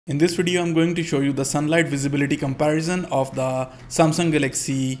In this video, I'm going to show you the sunlight visibility comparison of the Samsung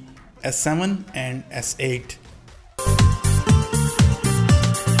Galaxy S7 and S8.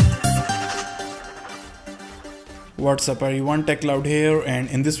 What's up everyone, TechCloud here,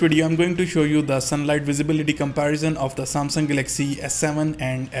 and in this video I'm going to show you the sunlight visibility comparison of the Samsung Galaxy S7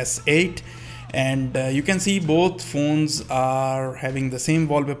 and S8. And you can see both phones are having the same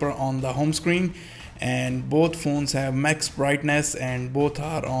wallpaper on the home screen, and both phones have max brightness and both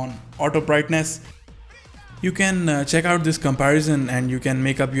are on auto brightness. You can check out this comparison and you can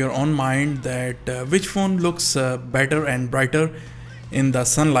make up your own mind that which phone looks better and brighter in the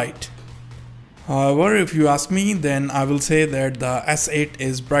sunlight. However, if you ask me, then I will say that the S8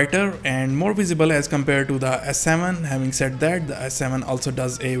 is brighter and more visible as compared to the S7. Having said that, the S7 also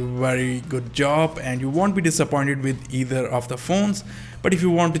does a very good job and you won't be disappointed with either of the phones. But if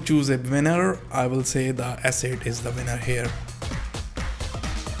you want to choose a winner, I will say the S8 is the winner here.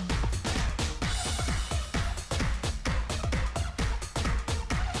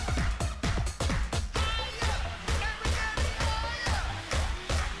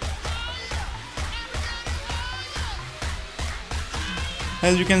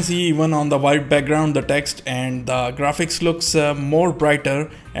 As you can see, even on the white background, the text and the graphics looks more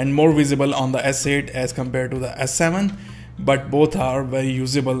brighter and more visible on the S8 as compared to the S7, but both are very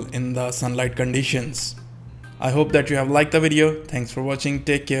usable in the sunlight conditions. I hope that you have liked the video. Thanks for watching.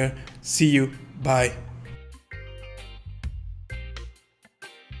 Take care. See you. Bye.